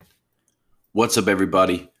What's up,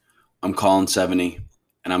 everybody? I'm Colin 70,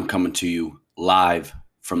 and I'm coming to you live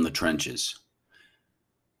from the trenches.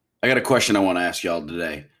 I got a question I want to ask y'all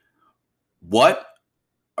today. What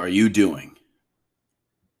are you doing?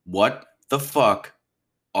 What the fuck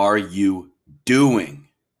are you doing?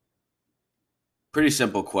 Pretty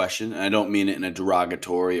simple question, and I don't mean it in a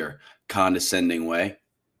derogatory or condescending way.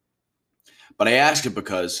 But I ask it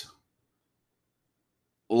because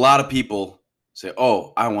a lot of people say,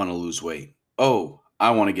 oh, I want to lose weight. Oh,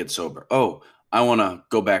 I want to get sober. Oh, I want to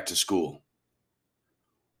go back to school.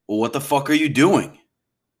 Well, what the fuck are you doing?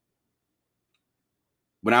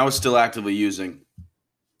 When I was still actively using,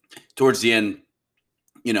 towards the end,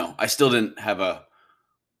 I still didn't have a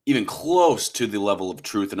even close to the level of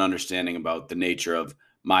truth and understanding about the nature of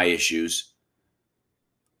my issues.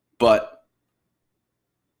 But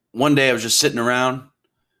one day I was just sitting around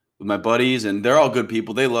with my buddies, and they're all good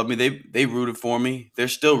people. They love me. They rooted for me. They're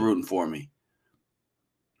still rooting for me.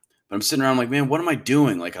 But I'm sitting around like, man, what am I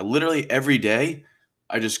doing? Like, I literally every day,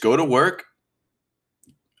 I just go to work.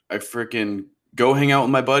 I freaking go hang out with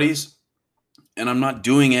my buddies, and I'm not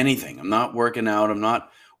doing anything. I'm not working out. I'm not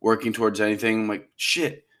working towards anything. I'm like,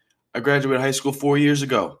 shit. I graduated high school 4 years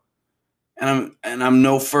ago, and I'm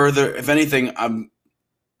no further. If anything,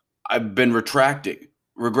 I've been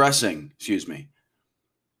regressing. Excuse me.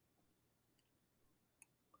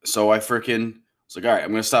 So I freaking was like, all right,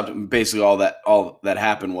 I'm gonna stop. Basically, all that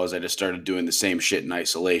happened was I just started doing the same shit in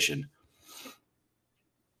isolation.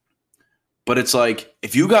 But it's like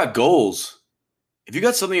if you got goals, if you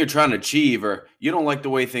got something you're trying to achieve, or you don't like the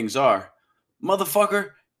way things are,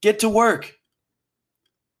 motherfucker, get to work.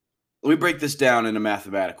 Let me break this down in a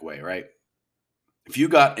mathematical way, right? If you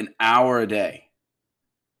got an hour a day,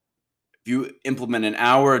 if you implement an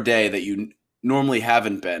hour a day that you normally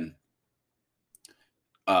haven't been,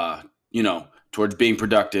 uh, towards being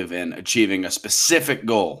productive and achieving a specific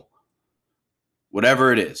goal,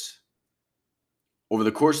 whatever it is, over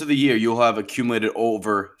the course of the year, you'll have accumulated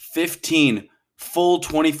over 15 full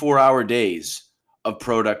 24-hour days of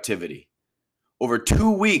productivity, over 2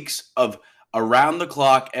 weeks of around the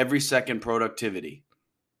clock, every second productivity.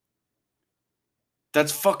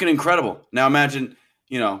 That's fucking incredible. Now imagine,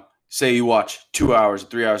 say you watch 2 hours,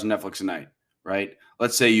 3 hours of Netflix a night, right?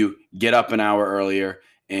 Let's say you get up an hour earlier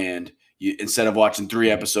and you, instead of watching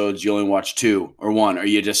 3 episodes, you only watch two or one, or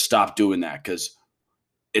you just stop doing that because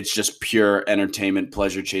it's just pure entertainment,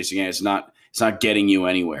 pleasure chasing. And it's not getting you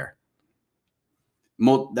anywhere.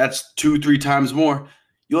 That's 2, 3 times more.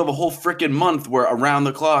 You'll have a whole freaking month where around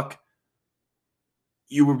the clock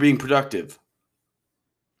you were being productive.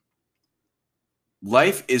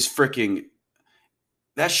 Life is freaking,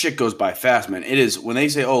 that shit goes by fast, man. It is when they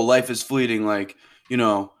say, oh, life is fleeting, like,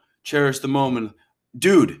 cherish the moment.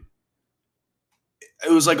 Dude,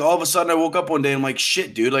 it was like all of a sudden I woke up one day and I'm like,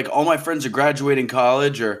 shit, dude, like all my friends are graduating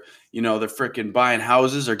college or, they're freaking buying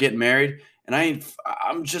houses or getting married. And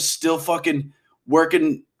I'm just still fucking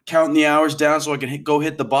working, counting the hours down so I can go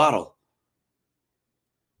hit the bottle.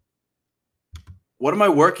 What am I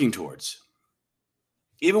working towards?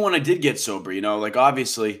 Even when I did get sober, like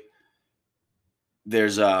obviously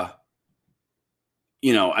there's the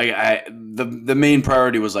main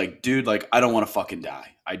priority was like, dude, like I don't want to fucking die.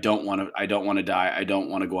 I don't want to die. I don't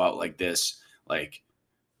want to go out like this. Like,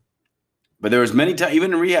 but there was many times,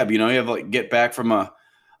 even in rehab, you have like get back from a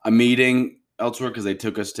meeting elsewhere because they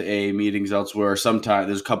took us to AA meetings elsewhere. Sometimes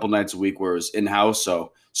there's a couple nights a week where it was in house,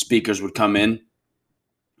 so speakers would come in,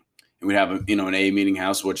 and we'd have an AA meeting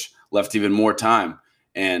house, which left even more time.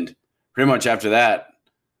 And pretty much after that,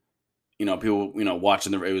 people,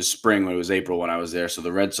 watching it was spring when it was April when I was there. So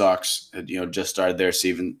the Red Sox had, just started their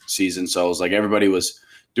season. So it was like everybody was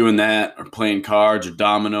doing that or playing cards or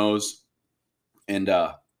dominoes. And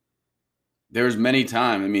there was many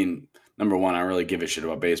times, I mean, number one, I don't really give a shit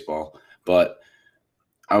about baseball, but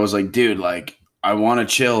I was like, dude, like I want to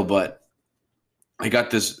chill, but I got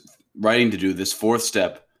this writing to do, this fourth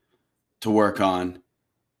step to work on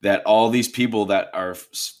that all these people that are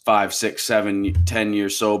 5, 6, 7, 10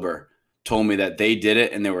 years sober told me that they did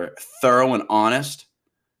it and they were thorough and honest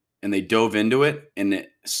and they dove into it and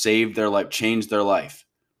it saved their life, changed their life.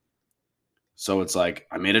 So it's like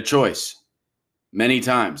I made a choice many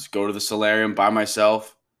times. Go to the solarium by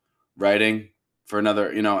myself, writing for another,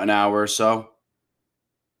 an hour or so.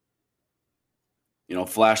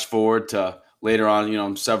 Flash forward to later on,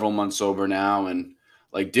 I'm several months sober now. And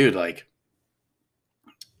like, dude, like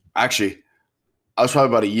actually I was probably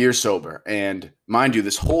about a year sober. And mind you,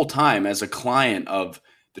 this whole time as a client of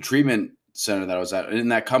the treatment center that I was at, in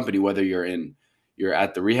that company, whether you're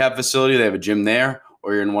at the rehab facility, they have a gym there,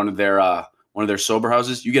 or you're in one of their one of their sober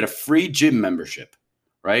houses, you get a free gym membership,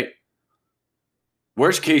 right?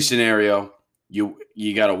 Worst case scenario, you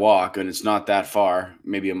got to walk, and it's not that far,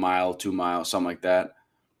 maybe a mile, 2 miles, something like that.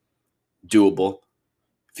 Doable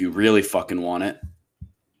if you really fucking want it.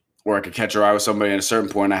 Or I could catch a ride with somebody. At a certain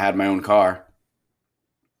point, I had my own car.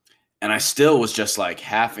 And I still was just like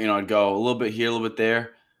half, I'd go a little bit here, a little bit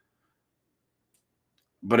there.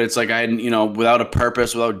 But it's like I hadn't, without a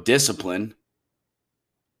purpose, without discipline,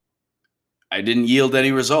 I didn't yield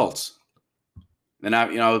any results. Then I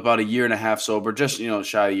was about a year and a half sober, just,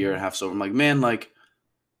 shy of a year and a half sober. I'm like, man, like,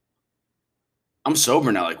 I'm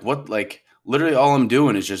sober now. Like, what? Like, literally all I'm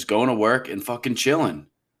doing is just going to work and fucking chilling.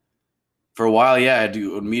 For a while, yeah, I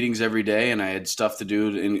do meetings every day, and I had stuff to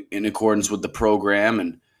do in accordance with the program,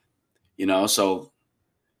 and so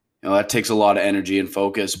that takes a lot of energy and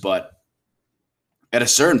focus. But at a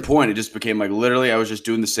certain point, it just became like literally I was just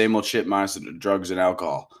doing the same old shit minus the drugs and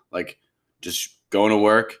alcohol, like just going to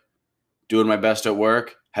work, doing my best at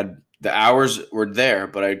work. Had the hours were there,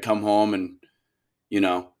 but I'd come home and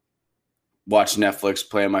watch Netflix,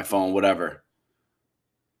 play on my phone, whatever.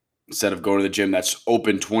 Instead of going to the gym that's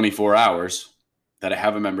open 24 hours, that I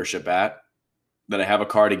have a membership at, that I have a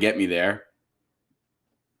car to get me there.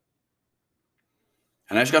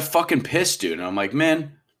 And I just got fucking pissed, dude. And I'm like,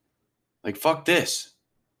 man, like, fuck this.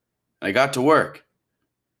 And I got to work.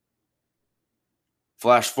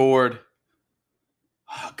 Flash forward.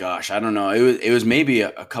 Oh, gosh, I don't know. It was maybe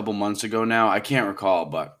a couple months ago now. I can't recall,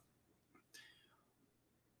 but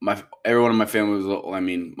everyone in my family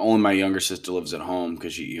was, only my younger sister lives at home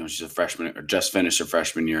because she's a freshman or just finished her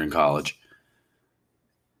freshman year in college.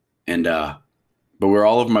 And but we're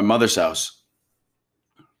all over my mother's house.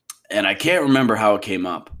 And I can't remember how it came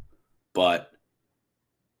up, but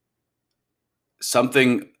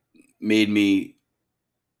something made me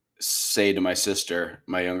say to my sister,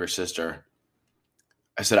 my younger sister,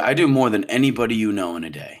 I said, I do more than anybody you know in a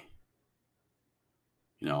day.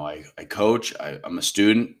 I coach, I'm a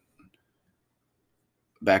student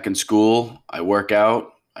back in school. I work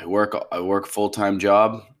out, I work a full-time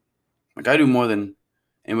job. Like, I do more than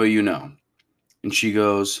anybody you know. And she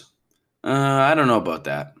goes, I don't know about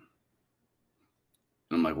that.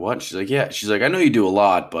 And I'm like, what? She's like, yeah. She's like, I know you do a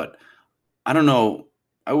lot, but I don't know.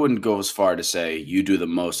 I wouldn't go as far to say you do the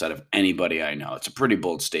most out of anybody I know. It's a pretty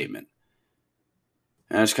bold statement.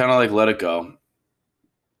 And I just kind of like let it go.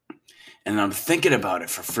 And I'm thinking about it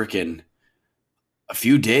for freaking a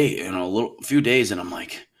few days, a few days, and I'm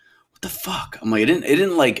like, what the fuck? I'm like, it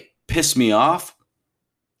didn't like piss me off,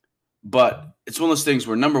 but it's one of those things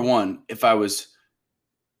where, number one, if I was,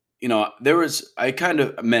 I kind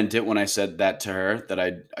of meant it when I said that to her, that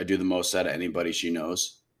I do the most out of anybody she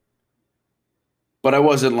knows. But I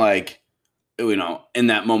wasn't like, in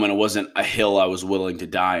that moment, it wasn't a hill I was willing to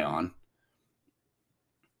die on.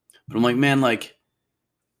 But I'm like, man, like,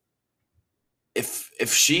 if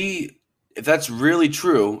that's really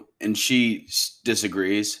true and she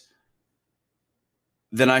disagrees,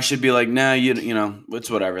 then I should be like, nah, it's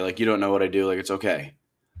whatever. Like, you don't know what I do. Like, it's okay.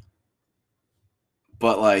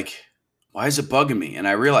 But like, why is it bugging me? And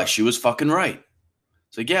I realized she was fucking right.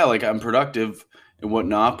 It's like, yeah, like, I'm productive and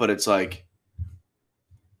whatnot, but it's like,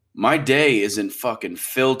 my day isn't fucking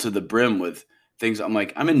filled to the brim with things. I'm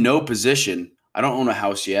like, I'm in no position. I don't own a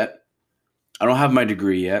house yet. I don't have my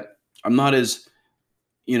degree yet. I'm not as,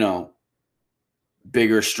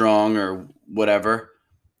 big or strong or whatever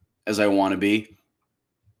as I want to be.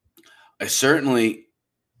 I certainly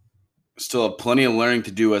still have plenty of learning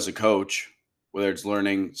to do as a coach, whether it's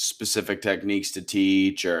learning specific techniques to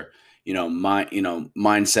teach or,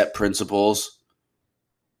 mindset principles.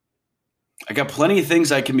 I got plenty of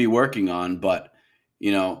things I can be working on, but,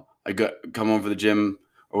 I come home from the gym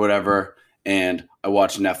or whatever, and I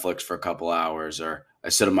watch Netflix for a couple hours, or I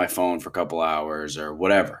sit on my phone for a couple hours or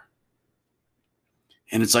whatever.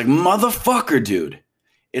 And it's like, motherfucker, dude,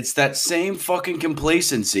 it's that same fucking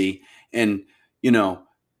complacency and,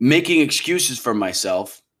 making excuses for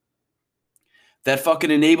myself that fucking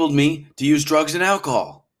enabled me to use drugs and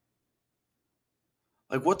alcohol.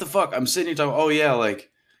 Like, what the fuck? I'm sitting here talking, oh yeah, like,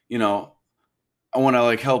 I want to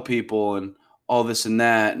like help people and all this and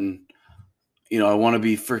that. And, I want to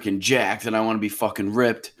be freaking jacked and I want to be fucking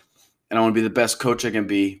ripped and I want to be the best coach I can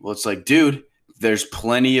be. Well, it's like, dude, there's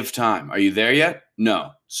plenty of time. Are you there yet?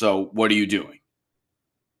 No. So what are you doing?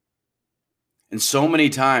 And so many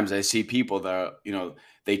times I see people that,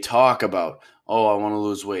 they talk about, oh, I want to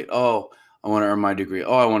lose weight. Oh, I want to earn my degree.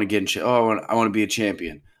 Oh, I want to get in shape. Oh, I want to be a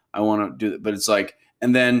champion. I want to do that. But it's like,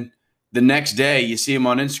 and then the next day you see them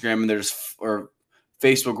on Instagram and or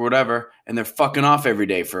Facebook or whatever, and they're fucking off every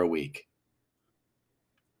day for a week.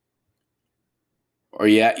 Or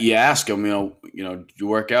you ask them, did you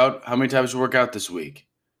work out? How many times did you work out this week?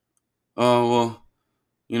 Oh,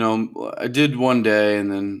 well, I did one day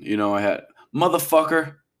and then, I had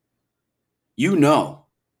motherfucker, you know.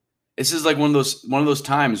 This is like one of those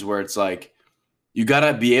times where it's like you got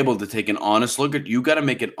to be able to take an honest look at you got to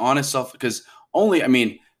make an honest self because only I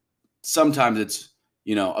mean sometimes it's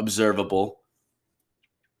observable,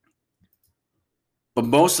 but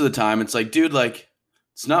most of the time it's like dude, like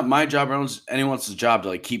it's not my job or anyone's job to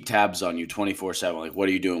like keep tabs on you 24/7. Like what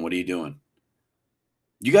are you doing? What are you doing?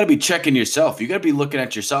 You got to be checking yourself. You got to be looking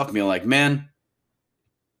at yourself and being like, man,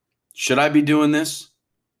 should I be doing this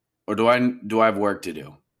or do I have work to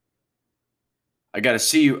do? I got a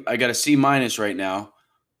C minus right now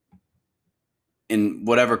in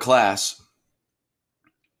whatever class.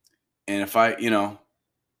 And if I,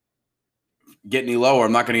 get any lower,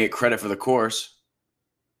 I'm not going to get credit for the course.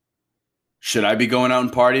 Should I be going out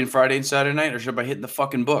and partying Friday and Saturday night or should I be hitting the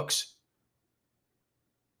fucking books?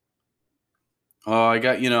 Oh, I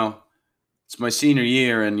got, it's my senior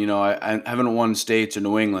year and, I haven't won states or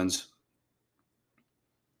New England's.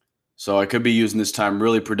 So I could be using this time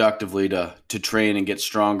really productively to train and get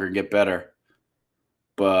stronger and get better.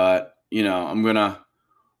 But, I'm going to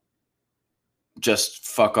just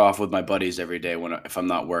fuck off with my buddies every day if I'm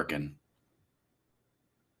not working.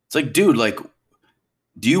 It's like, dude, like,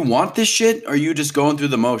 do you want this shit or are you just going through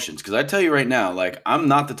the motions? Because I tell you right now, like, I'm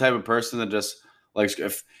not the type of person that just, like,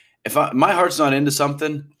 if my heart's not into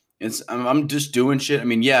something, I'm just doing shit. I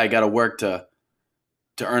mean, yeah, I got to work to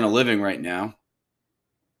earn a living right now.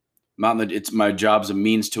 It's my job's a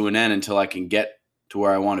means to an end until I can get to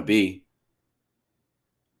where I want to be.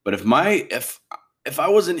 But if I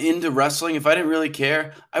wasn't into wrestling, if I didn't really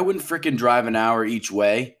care, I wouldn't freaking drive an hour each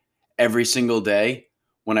way every single day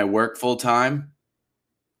when I work full time,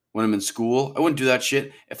 when I'm in school. I wouldn't do that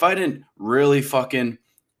shit. If I didn't really fucking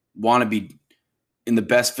want to be in the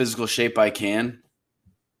best physical shape I can,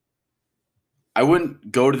 I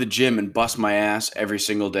wouldn't go to the gym and bust my ass every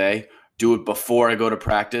single day, do it before I go to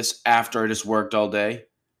practice, after I just worked all day.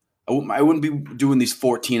 I wouldn't be doing these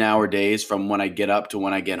 14-hour days from when I get up to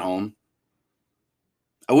when I get home.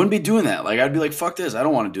 I wouldn't be doing that. Like, I'd be like, fuck this. I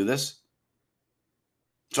don't want to do this.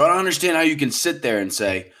 So I don't understand how you can sit there and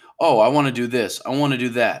say, oh, I want to do this. I want to do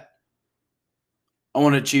that. I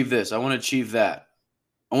want to achieve this. I want to achieve that.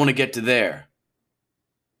 I want to get to there.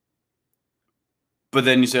 But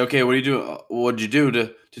then you say, okay, what do you do? What did you do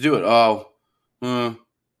to do it? Oh,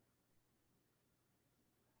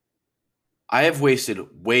 I have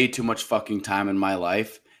wasted way too much fucking time in my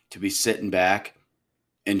life to be sitting back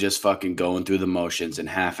and just fucking going through the motions and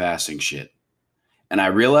half-assing shit. And I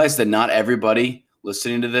realize that not everybody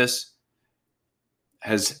listening to this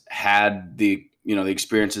has had the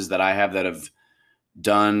experiences that I have, that have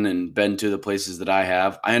done and been to the places that I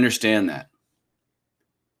have. I understand that.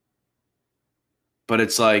 But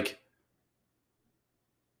it's like,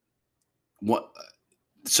 what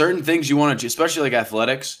certain things you want to do, especially like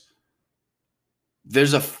athletics,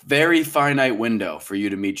 there's a very finite window for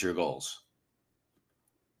you to meet your goals.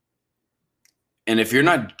 And if you're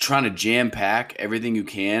not trying to jam pack everything you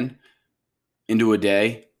can into a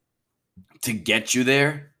day to get you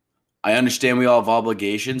there, I understand we all have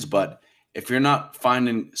obligations, but if you're not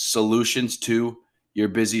finding solutions to your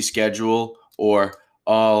busy schedule, or,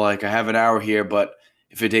 oh, like I have an hour here, but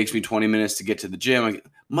if it takes me 20 minutes to get to the gym,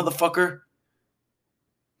 motherfucker,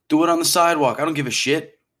 do it on the sidewalk. I don't give a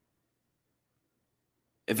shit.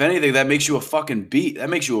 If anything, that makes you a fucking beast. That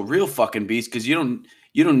makes you a real fucking beast because you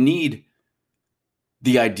don't need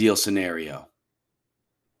the ideal scenario.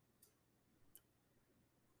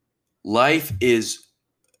 Life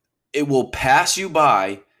it will pass you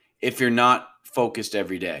by if you're not focused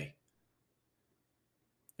every day.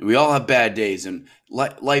 We all have bad days and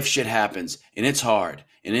life shit happens and it's hard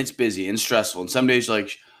and it's busy and stressful. And some days you're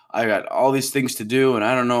like, I got all these things to do and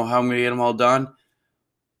I don't know how I'm going to get them all done.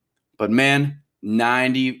 But man,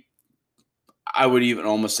 I would even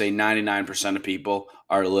almost say 99% of people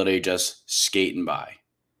are literally just skating by.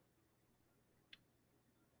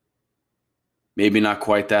 Maybe not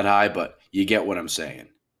quite that high, but you get what I'm saying.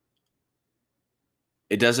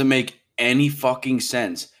 It doesn't make any fucking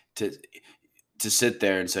sense to sit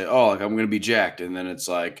there and say, oh, like I'm going to be jacked. And then it's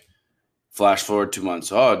like, flash forward 2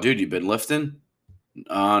 months. Oh, dude, you've been lifting?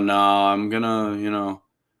 Oh, no, I'm going to,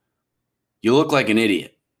 you look like an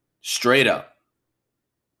idiot. Straight up.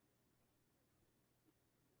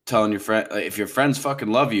 Telling your friend, like, if your friends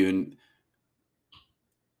fucking love you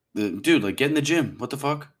and dude, like, get in the gym. What the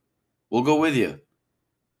fuck? We'll go with you.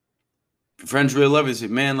 If your friends really love you, say,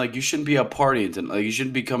 man, like, you shouldn't be out partying. Like, you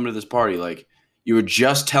shouldn't be coming to this party. Like, you were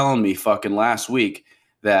just telling me fucking last week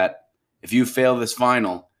that if you fail this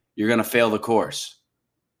final, you're going to fail the course.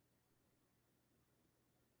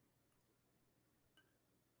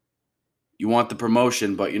 You want the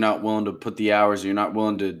promotion, but you're not willing to put the hours. You're not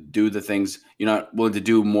willing to do the things. You're not willing to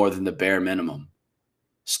do more than the bare minimum.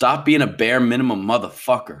 Stop being a bare minimum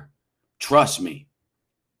motherfucker. Trust me.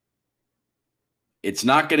 It's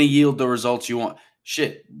not going to yield the results you want.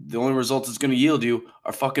 Shit, the only results it's going to yield you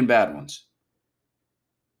are fucking bad ones.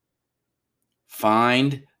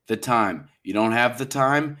 Find the time. You don't have the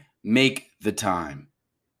time, make the time.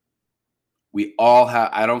 We all have,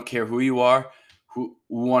 I don't care who you are, who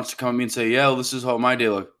wants to come at me and say, yeah, this is how my day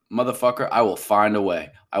looks. Motherfucker, I will find a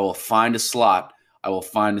way. I will find a slot. I will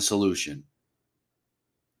find a solution.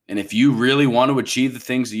 And if you really want to achieve the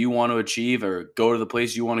things that you want to achieve or go to the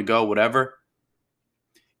place you want to go, whatever,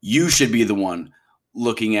 you should be the one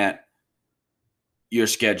looking at your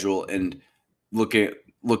schedule and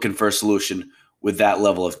looking for a solution with that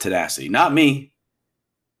level of tenacity. Not me.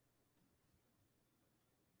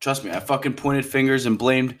 Trust me, I fucking pointed fingers and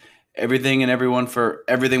blamed everything and everyone for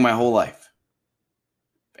everything my whole life.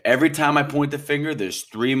 Every time I point the finger, there's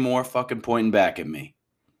 3 more fucking pointing back at me.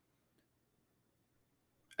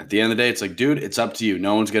 At the end of the day, it's like, dude, it's up to you.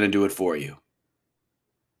 No one's going to do it for you.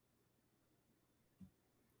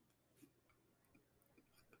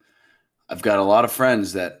 I've got a lot of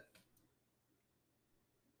friends that,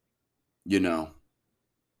 you know,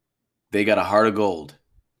 they got a heart of gold.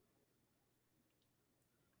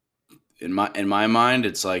 In my mind,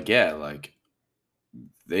 it's like, yeah, like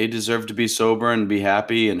they deserve to be sober and be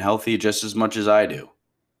happy and healthy just as much as I do,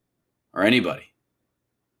 or anybody.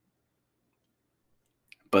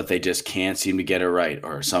 But they just can't seem to get it right.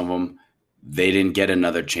 Or some of them, they didn't get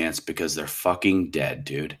another chance because they're fucking dead,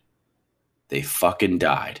 dude. They fucking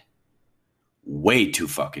died. Way too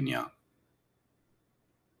fucking young.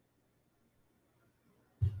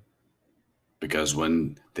 Because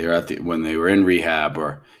when they were in rehab,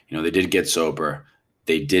 or they did get sober,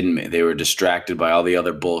 they were distracted by all the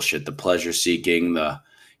other bullshit, the pleasure seeking, the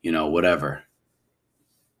whatever.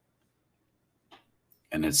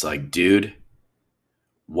 And it's like, dude,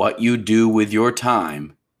 what you do with your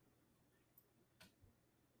time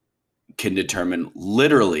can determine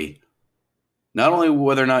literally not only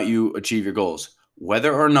whether or not you achieve your goals,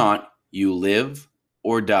 whether or not you live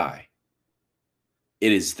or die.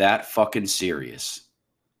 It is that fucking serious.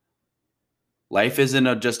 Life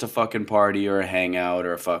isn't just a fucking party or a hangout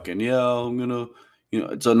or a fucking,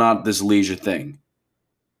 it's not this leisure thing.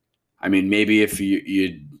 I mean, maybe if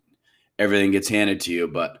you everything gets handed to you,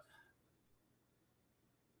 but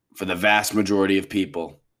for the vast majority of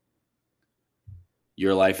people,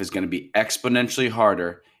 your life is going to be exponentially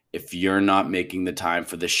harder if you're not making the time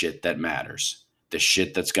for the shit that matters, the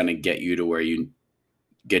shit that's going to get you to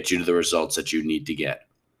the results that you need to get.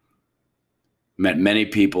 Met many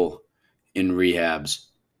people in rehabs,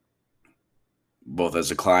 both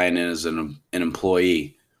as a client and as an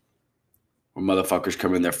employee, where motherfuckers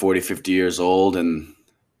come in, they're 40, 50 years old, and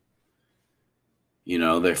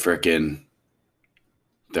they're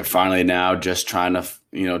finally now just trying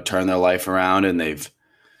to, turn their life around, and they've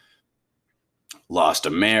lost a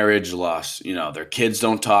marriage, their kids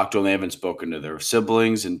don't talk to them. They haven't spoken to their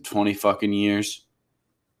siblings in 20 fucking years.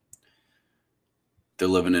 They're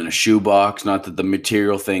living in a shoebox. Not that the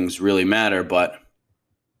material things really matter, but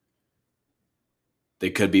they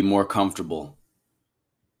could be more comfortable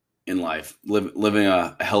in life, living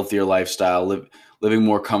a healthier lifestyle, living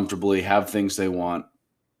more comfortably, have things they want.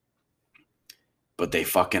 But they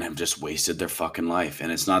fucking have just wasted their fucking life.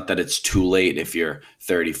 And it's not that it's too late if you're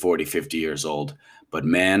 30, 40, 50 years old. But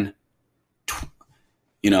man,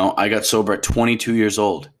 I got sober at 22 years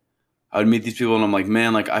old. I would meet these people and I'm like,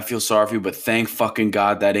 man, like I feel sorry for you, but thank fucking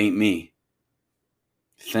God that ain't me.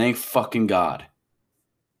 Thank fucking God.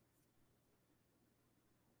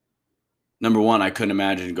 Number one, I couldn't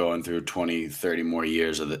imagine going through 20, 30 more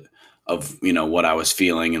years of what I was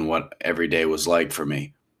feeling and what every day was like for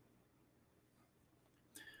me.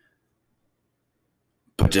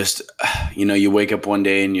 But just, you wake up one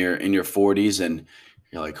day in your 40s and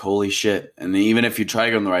you're like, holy shit. And even if you try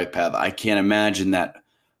to go on the right path, I can't imagine that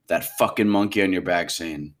fucking monkey on your back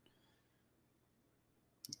saying,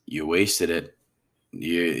 you wasted it.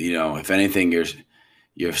 If anything,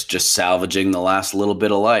 you're just salvaging the last little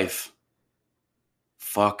bit of life.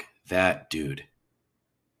 Fuck that, dude.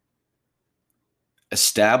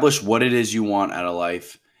 Establish what it is you want out of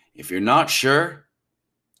life. If you're not sure,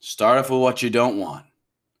 start off with what you don't want.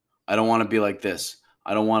 I don't want to be like this.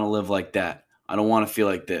 I don't want to live like that. I don't want to feel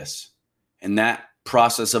like this. And that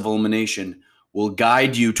process of elimination will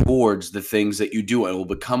guide you towards the things that you do. It will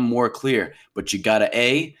become more clear. But you got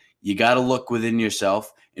to look within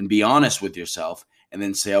yourself and be honest with yourself and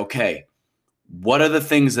then say, okay, what are the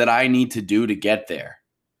things that I need to do to get there?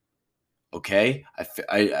 Okay,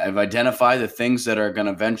 I've identified the things that are going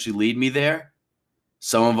to eventually lead me there.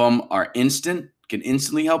 Some of them are instant, can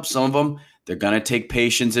instantly help. Some of them, they're going to take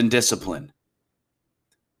patience and discipline.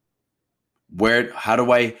 How do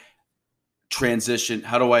I transition?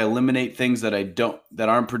 How do I eliminate things that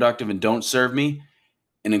aren't productive and don't serve me,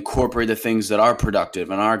 and incorporate the things that are productive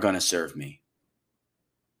and are going to serve me?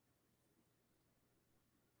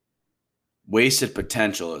 Wasted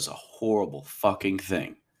potential is a horrible fucking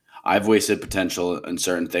thing. I've wasted potential in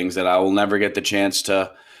certain things that I will never get the chance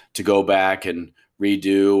to go back and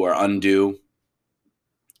redo or undo,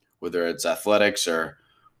 whether it's athletics or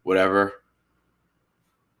whatever.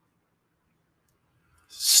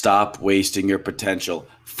 Stop wasting your potential.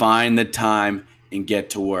 Find the time and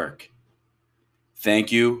get to work.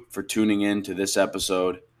 Thank you for tuning in to this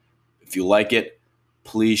episode. If you like it,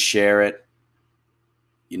 please share it.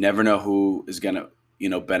 You never know who is going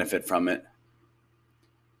to, benefit from it.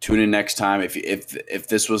 Tune in next time. If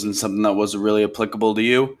this wasn't something that wasn't really applicable to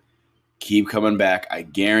you, keep coming back. I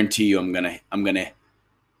guarantee you I'm gonna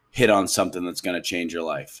hit on something that's gonna change your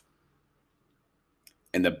life.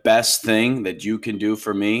 And the best thing that you can do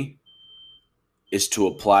for me is to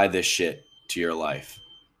apply this shit to your life.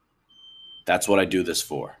 That's what I do this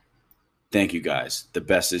for. Thank you guys. The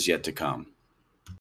best is yet to come.